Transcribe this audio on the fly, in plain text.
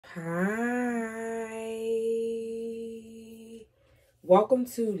Hi. Welcome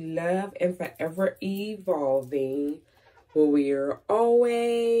to Love and Forever Evolving, where we are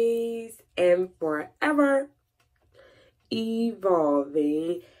always and forever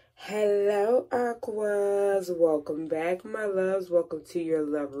evolving. Hello, Aquas. Welcome back, my loves. Welcome to your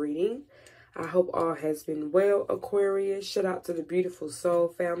love reading. I hope all has been well, Aquarius. Shout out to the beautiful soul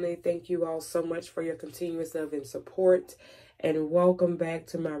family. Thank you all so much for your continuous love and support. And welcome back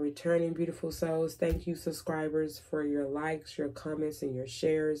to my returning beautiful souls. Thank you, subscribers, for your likes, your comments, and your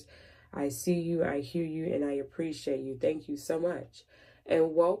shares. I see you, I hear you, and I appreciate you. Thank you so much.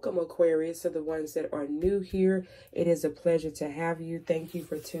 And welcome, Aquarius, to the ones that are new here. It is a pleasure to have you. Thank you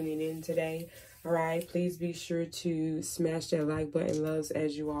for tuning in today. All right, please be sure to smash that like button, loves,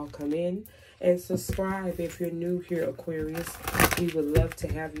 as you all come in. And subscribe if you're new here, Aquarius. We would love to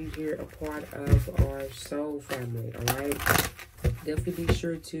have you here, a part of our soul family, all right? Definitely be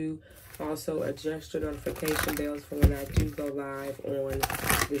sure to also adjust your notification bells for when I do go live on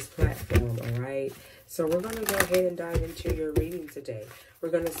this platform, all right? So we're going to go ahead and dive into your reading today. We're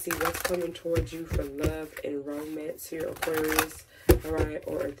going to see what's coming towards you for love and romance here, Aquarius, all right?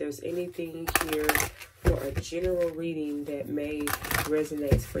 Or if there's anything here for a general reading that may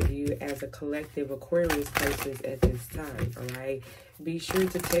resonate for you as a collective Aquarius persons at this time, all right? Be sure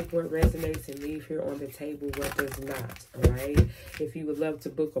to take what resonates and leave here on the table what does not, all right? If you would love to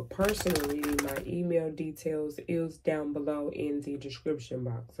book a personal reading, my email details is down below in the description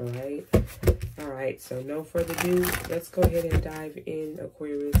box, all right? All right, so no further ado, let's go ahead and dive in,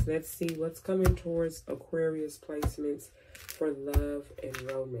 Aquarius. Let's see what's coming towards Aquarius placements for love and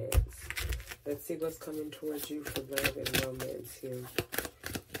romance. Let's see what's coming towards you for love and romance here.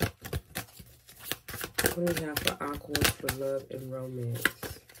 What do we have for Aquas for love and romance?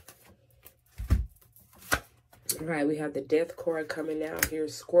 All right, we have the Death card coming out here.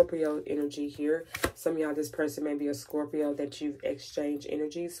 Scorpio energy here. Some of y'all, this person may be a Scorpio that you've exchanged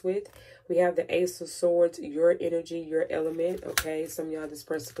energies with. We have the Ace of Swords, your energy, your element, okay? Some of y'all, this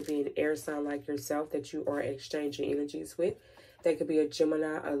person could be an air sign like yourself that you are exchanging energies with. They could be a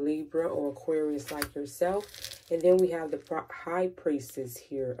Gemini, a Libra, or Aquarius like yourself. And then we have the High Priestess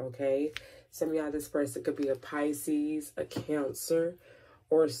here, okay? Some of y'all, this person could be a Pisces, a Cancer,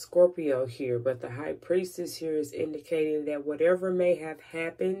 or a Scorpio here. But the High Priestess here is indicating that whatever may have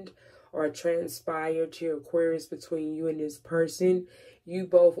happened or transpired to your Aquarius between you and this person, you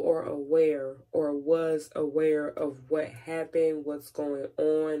both are aware or was aware of what happened, what's going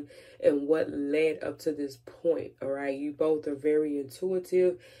on, and what led up to this point, all right? You both are very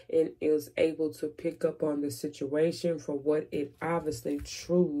intuitive and is able to pick up on the situation for what it obviously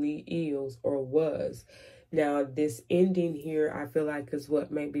truly is or was. Now, this ending here, I feel like is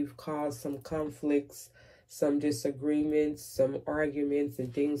what maybe caused some conflicts, some disagreements, some arguments,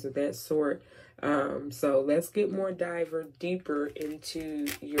 and things of that sort. So let's get more deeper into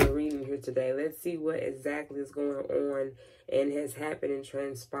your reading here today. Let's see what exactly is going on and has happened and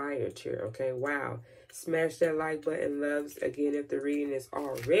transpired here. Okay, wow. Smash that like button, loves. Again, if the reading is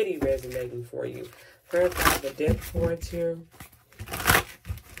already resonating for you. Clarify the Death cards here.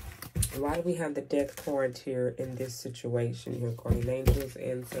 Why do we have the Death card here in this situation here? Guardian angels,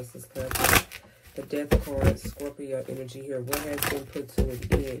 ancestors, clarify the Death card, Scorpio energy here. What has been put to an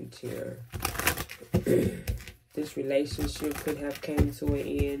end here? This relationship could have came to an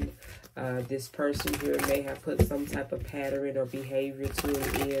end. This person here may have put some type of pattern or behavior to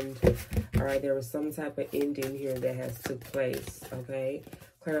an end. All right, there was some type of ending here that has took place. Okay,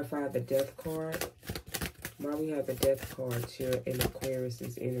 clarify the Death card. Why we have the Death cards here in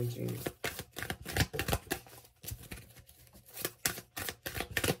Aquarius's energy?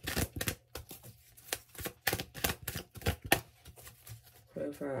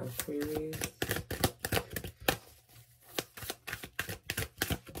 Clarify Aquarius.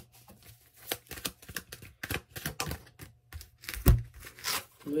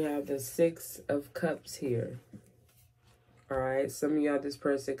 We have the Six of Cups here. All right, some of y'all, this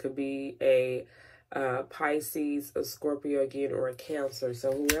person could be a Pisces, a Scorpio again, or a Cancer.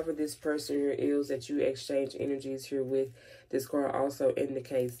 So whoever this person here is that you exchange energies here with, this card also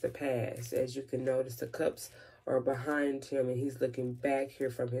indicates the past. As you can notice, the cups are behind him and he's looking back here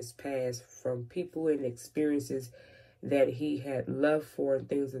from his past, from people and experiences that he had love for and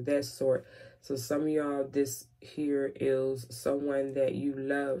things of that sort. So some of y'all, this here is someone that you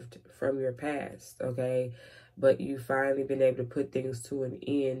loved from your past, okay? But you finally been able to put things to an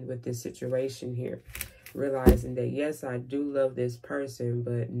end with this situation here. Realizing that, yes, I do love this person,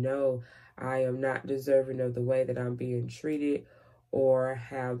 but no, I am not deserving of the way that I'm being treated or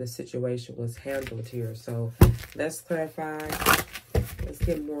how the situation was handled here. So let's clarify Let's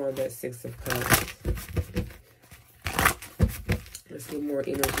get more on that Six of Cups. Let's get more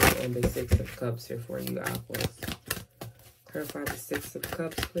energy on the Six of Cups here for you, Aquas. Clarify the Six of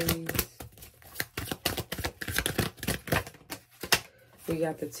Cups, please. We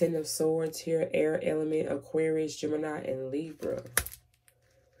got the Ten of Swords here, air element, Aquarius, Gemini, and Libra.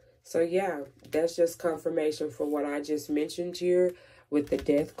 So yeah, that's just confirmation for what I just mentioned here with the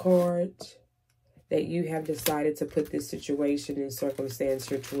Death card, that you have decided to put this situation and circumstance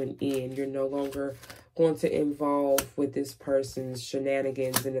here to an end. You're no longer going to involve with this person's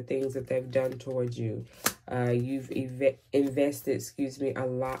shenanigans and the things that they've done towards you. You've invested, a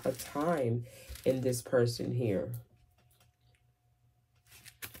lot of time in this person here.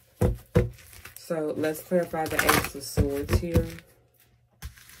 So let's clarify the Ace of Swords here.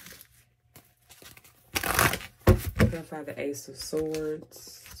 Clarify the Ace of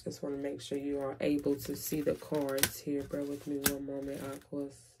Swords. Just want to make sure you are able to see the cards here. Bear with me one moment,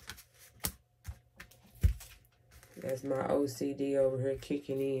 Aquas. That's my OCD over here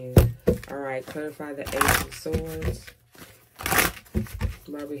kicking in. All right, clarify the Ace of Swords.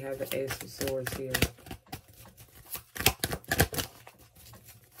 Why we have the Ace of Swords here?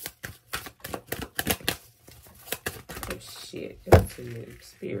 Oh, shit. That's too many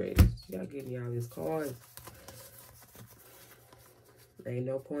spirits. Y'all giving y'all these cards. Ain't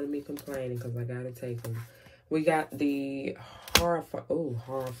no point in me complaining because I got to take them. We got the Hierophant. Oh,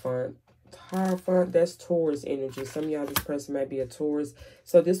 Hierophant. Hierophant, that's Taurus energy. Some of y'all, this person might be a Taurus.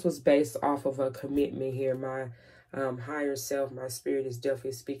 So this was based off of a commitment here. My higher self, my spirit is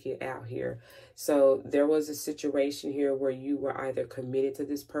definitely speaking out here. So there was a situation here where you were either committed to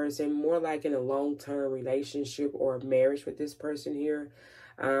this person, more like in a long-term relationship or a marriage with this person here.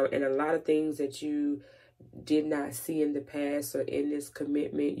 And a lot of things that you did not see in the past or in this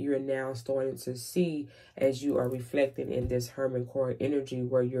commitment, you're now starting to see as you are reflecting in this Hermit card energy,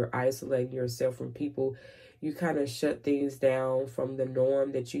 where you're isolating yourself from people. You kind of shut things down from the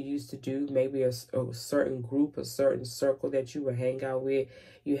norm that you used to do. Maybe a certain group, a certain circle that you would hang out with.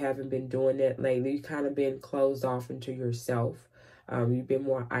 You haven't been doing that lately. You kind of been closed off into yourself. You've been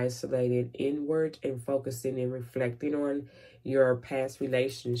more isolated inward and focusing and reflecting on your past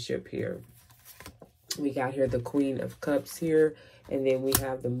relationship here. We got here the Queen of Cups here, and then we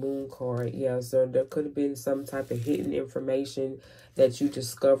have the Moon card. Yeah, so there could have been some type of hidden information that you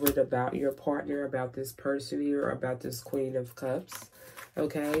discovered about your partner, about this person here, about this Queen of Cups.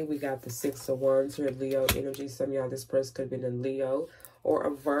 Okay, we got the Six of Wands here, Leo energy. Some of y'all, this person could have been a Leo or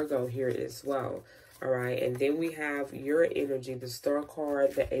a Virgo here as well. All right, and then we have your energy, the Star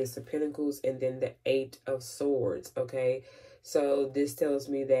card, the Ace of Pentacles, and then the Eight of Swords, okay? So this tells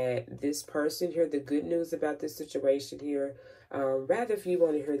me that this person here, the good news about this situation here, rather if you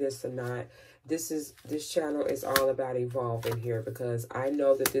want to hear this or not, this channel is all about evolving here, because I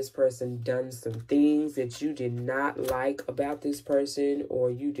know that this person done some things that you did not like about this person or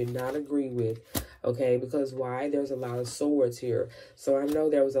you did not agree with, okay? Because why? There's a lot of swords here. So I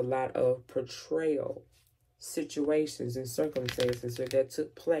know there was a lot of portrayal situations and circumstances that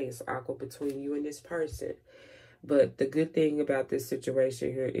took place, Aqua, between you and this person. But the good thing about this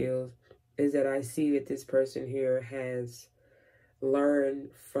situation here is that I see that this person here has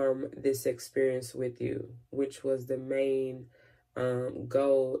learned from this experience with you, which was the main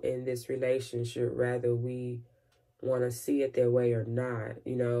goal in this relationship, whether we want to see it that way or not.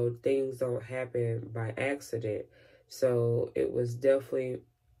 You know, things don't happen by accident. So it was definitely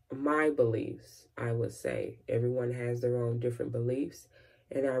my beliefs, I would say. Everyone has their own different beliefs,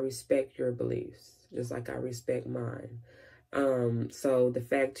 and I respect your beliefs, just like I respect mine. So the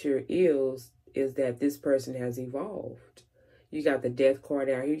fact here is that this person has evolved. You got the Death card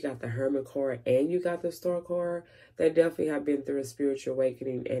out here, you got the Hermit card, and you got the Star card. They definitely have been through a spiritual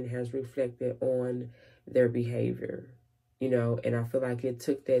awakening and has reflected on their behavior. You know, and I feel like it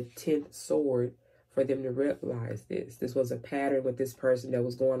took that 10th sword for them to realize this. This was a pattern with this person that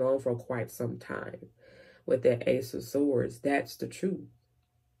was going on for quite some time. With that Ace of Swords, that's the truth.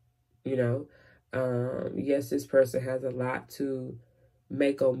 You know, yes, this person has a lot to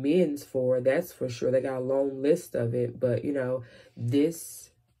make amends for, that's for sure. They got a long list of it, but you know, this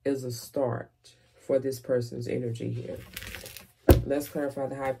is a start for this person's energy here. Let's clarify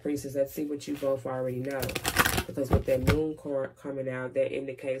the High Priestess. Let's see what you both already know, because with that Moon card coming out, that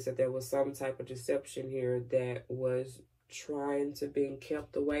indicates that there was some type of deception here that was trying to be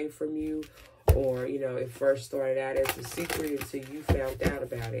kept away from you, or you know, it first started out as a secret until you found out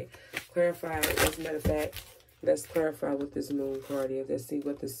about it. Clarify, as a matter of fact, let's clarify what this Moon card is. Let's see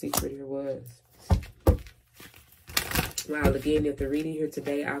what the secret here was. Wow, again, if the reading here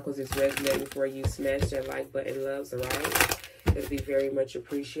today, Aquas, is resonating for you, smash that like button, loves, alright? It'd be very much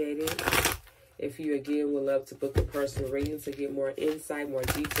appreciated. If you, again, would love to book a personal reading to get more insight, more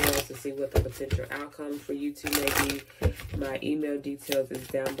details, to see what the potential outcome for you two may be, my email details is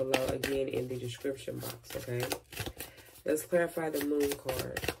down below, again, in the description box, okay? Let's clarify the moon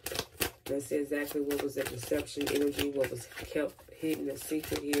card. Let's see exactly what was the deception energy, what was kept hidden, a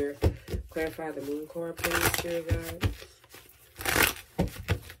secret here. Clarify the moon card, please, Spirit Guide.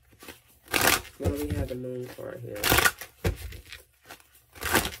 Well, we have the moon card here.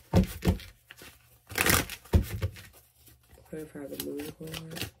 Clarify the moon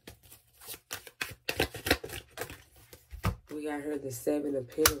card. We got here the 7 of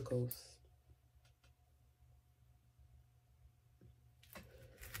Pentacles.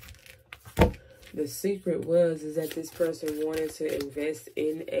 The secret is that this person wanted to invest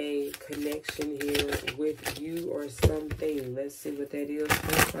in a connection here with you or something. Let's see what that is.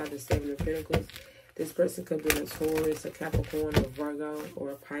 Clarify the 7 of Pentacles. This person could be a Taurus, a Capricorn, a Virgo,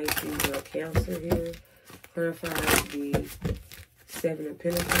 or a Pisces, or a Cancer here. Clarify the 7 of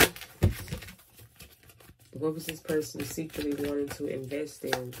Pentacles. What was this person secretly wanting to invest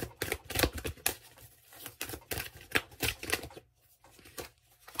in?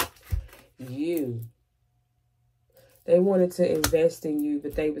 You. They wanted to invest in you,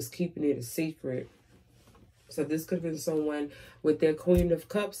 but they was keeping it a secret. So this could have been someone with their Queen of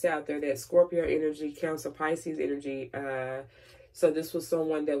Cups out there, that Scorpio energy, Cancer, Pisces energy. So this was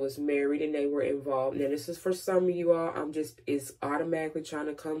someone that was married and they were involved. Now, this is for some of you all. It's automatically trying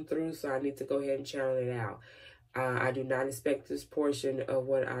to come through, so I need to go ahead and channel it out. I do not expect this portion of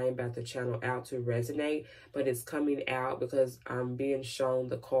what I am about to channel out to resonate, but it's coming out because I'm being shown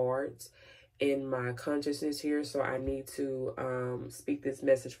the cards in my consciousness here, so I need to speak this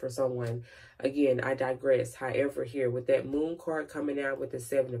message for someone. Again, I digress. However, here with that moon card coming out with the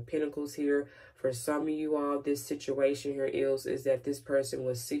 7 of Pentacles here, for some of you all, this situation here is that this person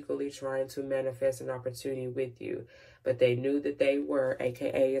was secretly trying to manifest an opportunity with you, but they knew that they were,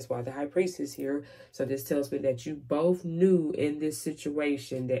 aka is why the High Priestess here. So this tells me that you both knew in this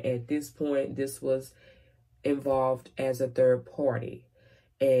situation that at this point this was involved as a third party.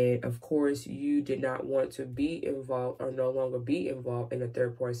 And of course, you did not want to be involved or no longer be involved in a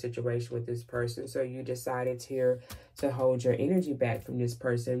third party situation with this person. So you decided here to hold your energy back from this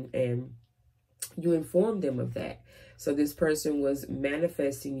person, and you informed them of that. So this person was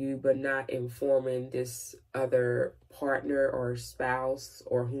manifesting you, but not informing this other partner or spouse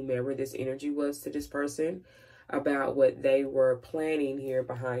or whomever this energy was to this person about what they were planning here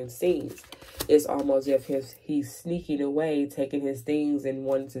behind scenes. It's almost as if he's sneaking away, taking his things and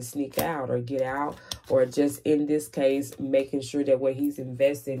wanting to sneak out or get out, or just in this case, making sure that what he's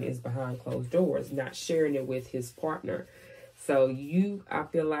investing is behind closed doors, not sharing it with his partner. So you, I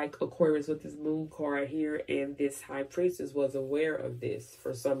feel like Aquarius with this moon card here and this High Priestess was aware of this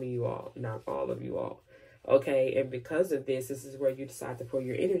for some of you all, not all of you all. Okay, and because of this, this is where you decide to pull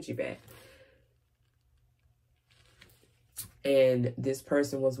your energy back. And this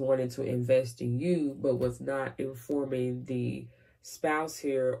person was wanting to invest in you, but was not informing the spouse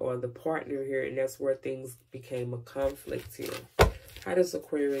here or the partner here. And that's where things became a conflict here. How does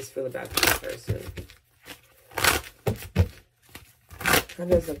Aquarius feel about this person? How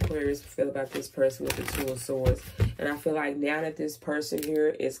does Aquarius feel about this person with the 2 of Swords? And I feel like now that this person here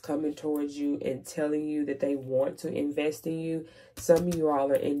is coming towards you and telling you that they want to invest in you, some of you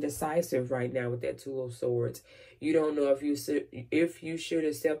all are indecisive right now with that 2 of Swords. You don't know if you should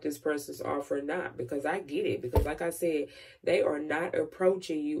accept this person's offer or not, because I get it. Because like I said, they are not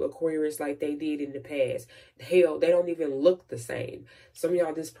approaching you, Aquarius, like they did in the past. Hell, they don't even look the same. Some of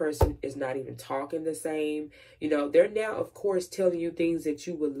y'all, this person is not even talking the same. You know, they're now, of course, telling you things that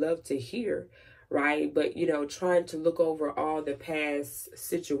you would love to hear, right? But, you know, trying to look over all the past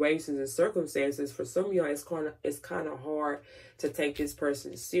situations and circumstances, for some of y'all, it's kind of hard to take this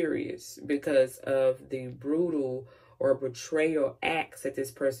person serious because of the brutal or betrayal acts that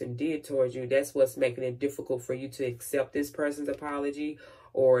this person did towards you. That's what's making it difficult for you to accept this person's apology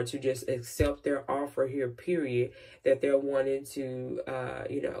or to just accept their offer here, period, that they're wanting to,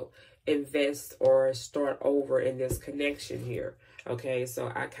 you know, invest or start over in this connection here. Okay,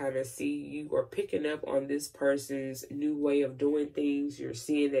 so I kind of see you are picking up on this person's new way of doing things. You're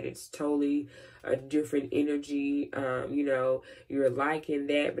seeing that it's totally a different energy. You know, you're liking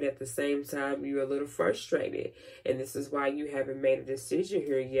that, but at the same time, you're a little frustrated. And this is why you haven't made a decision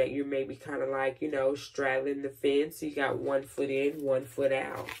here yet. You may be kind of like, you know, straddling the fence. You got 1 foot in, 1 foot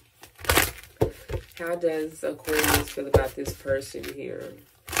out. How does Aquarius feel about this person here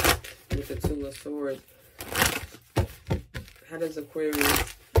with the 2 of Swords? How does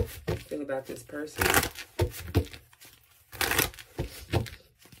Aquarius feel about this person?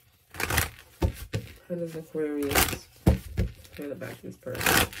 What is Aquarius feel about this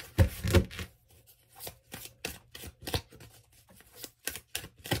person?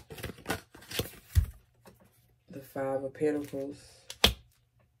 The Five of Pentacles.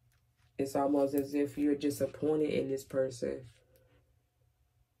 It's almost as if you're disappointed in this person.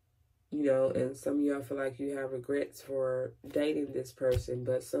 You know, and some of y'all feel like you have regrets for dating this person,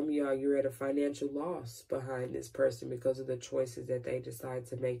 but some of y'all, you're at a financial loss behind this person because of the choices that they decide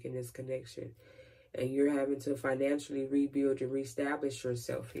to make in this connection. And you're having to financially rebuild and reestablish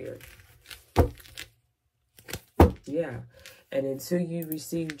yourself here. Yeah. And until you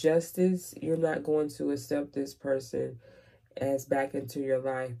receive justice, you're not going to accept this person as back into your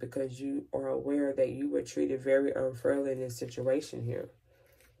life because you are aware that you were treated very unfairly in this situation here.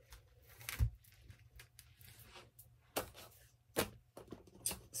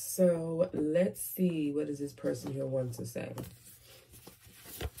 So let's see, what does this person here want to say?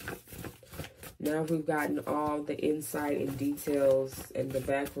 Now we've gotten all the insight and details and the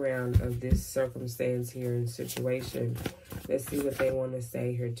background of this circumstance here and situation. Let's see what they want to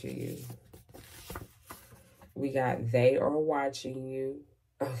say here to you. We got they are watching you.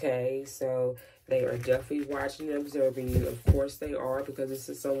 Okay, so they are definitely watching and observing you. Of course they are, because this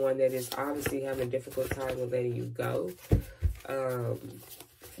is someone that is obviously having a difficult time with letting you go.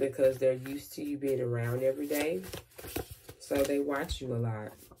 Because they're used to you being around every day. So they watch you a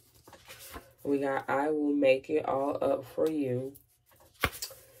lot. We got, I will make it all up for you.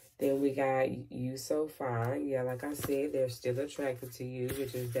 Then we got, you so fine. Yeah, like I said, they're still attracted to you,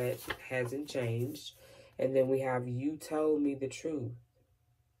 which is that hasn't changed. And then we have, you told me the truth.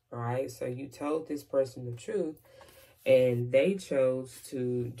 All right, so you told this person the truth, and they chose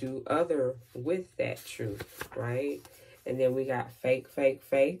to do other with that truth, right? And then we got fake, fake,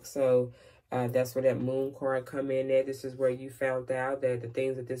 fake. So that's where that moon card come in there. This is where you found out that the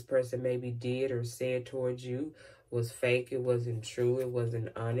things that this person maybe did or said towards you was fake. It wasn't true. It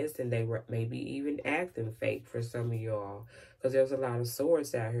wasn't honest. And they were maybe even acting fake for some of y'all. Because there's a lot of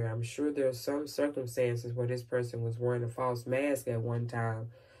swords out here. I'm sure there's some circumstances where this person was wearing a false mask at one time.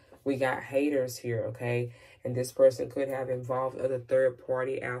 We got haters here, okay? And this person could have involved other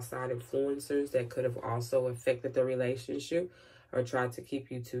third-party outside influencers that could have also affected the relationship or tried to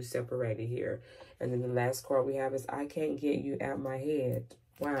keep you two separated here. And then the last card we have is, I can't get you out my head.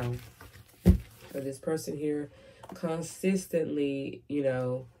 Wow. So this person here consistently, you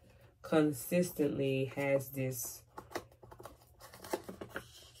know, consistently has this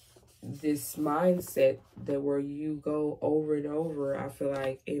mindset that where you go over and over, I feel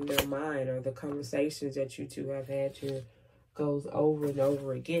like in their mind, or the conversations that you two have had here goes over and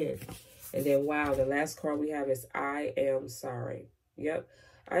over again. And then, wow, the last card we have is, I am sorry. Yep.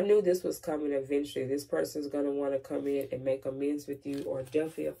 I knew this was coming eventually. This person's going to want to come in and make amends with you, or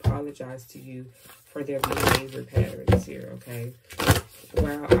definitely apologize to you for their behavior patterns here, okay?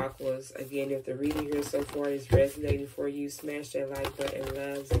 Wow, Aquas. Again, if the reading here so far is resonating for you, smash that like button,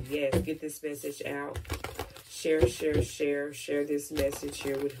 loves. Yes, get this message out. Share, share, share. Share this message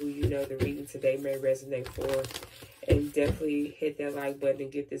here with who you know the reading today may resonate for. And definitely hit that like button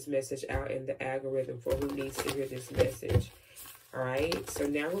and get this message out in the algorithm for who needs to hear this message. All right, so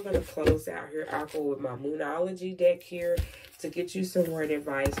now we're going to close out here, Aqua, with my Moonology deck here to get you some word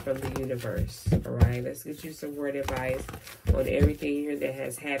advice from the universe. All right, let's get you some word advice on everything here that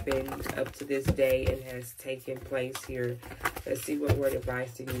has happened up to this day and has taken place here. Let's see what word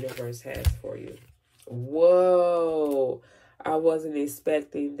advice the universe has for you. Whoa, I wasn't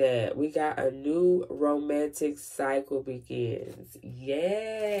expecting that. We got a new romantic cycle begins.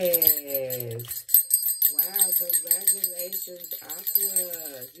 Yes. Wow, congratulations,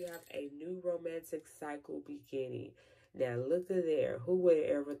 Aqua. You have a new romantic cycle beginning. Now, look at there. Who would have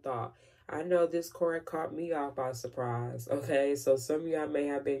ever thought? I know this card caught me off by surprise, okay? So some of y'all may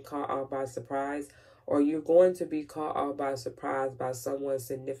have been caught off by surprise, or you're going to be caught off by surprise by someone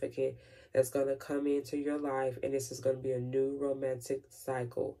significant that's going to come into your life, and this is going to be a new romantic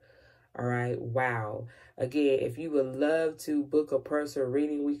cycle. All right. Wow. Again, if you would love to book a personal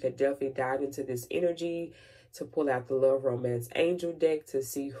reading, we could definitely dive into this energy to pull out the Love Romance Angel deck to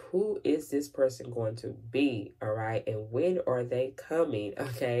see who is this person going to be. All right. And when are they coming?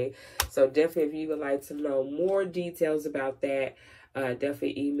 Okay. So definitely, if you would like to know more details about that,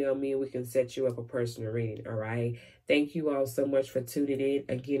 definitely email me and we can set you up a personal reading. All right. Thank you all so much for tuning in.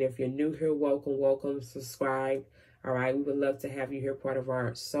 Again, if you're new here, welcome, welcome, subscribe. All right, we would love to have you here, part of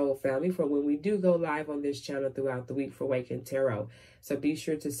our soul family, for when we do go live on this channel throughout the week for Awakened Tarot. So be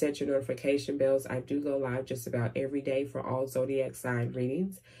sure to set your notification bells. I do go live just about every day for all zodiac sign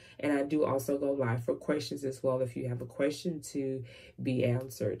readings. And I do also go live for questions as well if you have a question to be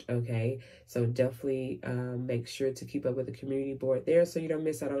answered, okay? So definitely make sure to keep up with the community board there so you don't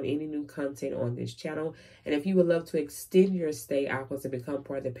miss out on any new content on this channel. And if you would love to extend your stay, Aquas, and become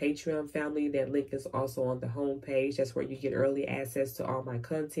part of the Patreon family, that link is also on the home page. That's where you get early access to all my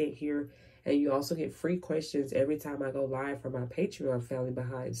content here. And you also get free questions every time I go live for my Patreon family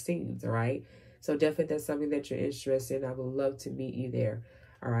behind the scenes, all right? So definitely that's something that you're interested in. I would love to meet you there.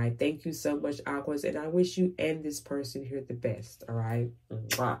 All right. Thank you so much, Aquas. And I wish you and this person here the best. All right.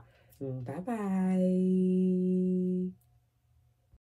 Bye-bye.